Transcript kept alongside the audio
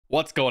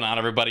What's going on,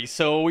 everybody?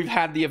 So we've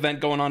had the event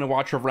going on in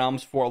Watcher of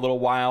Realms for a little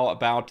while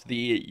about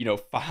the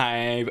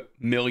 5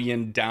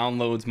 million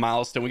downloads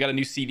milestone. We got a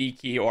new CD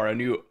key or a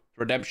new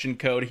redemption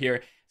code here.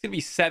 It's gonna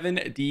be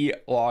 7D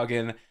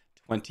login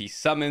 20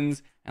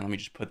 summons, and let me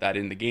just put that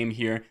in the game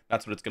here.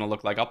 That's what it's gonna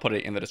look like. I'll put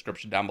it in the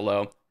description down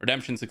below.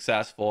 Redemption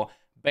successful.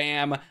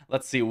 Bam.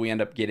 Let's see what we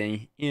end up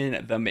getting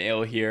in the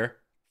mail here.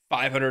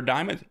 500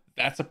 diamonds.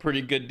 That's a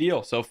pretty good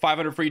deal. So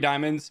 500 free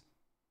diamonds.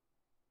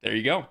 There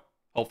you go.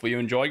 Hopefully you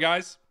enjoy,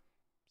 guys.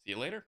 See you later.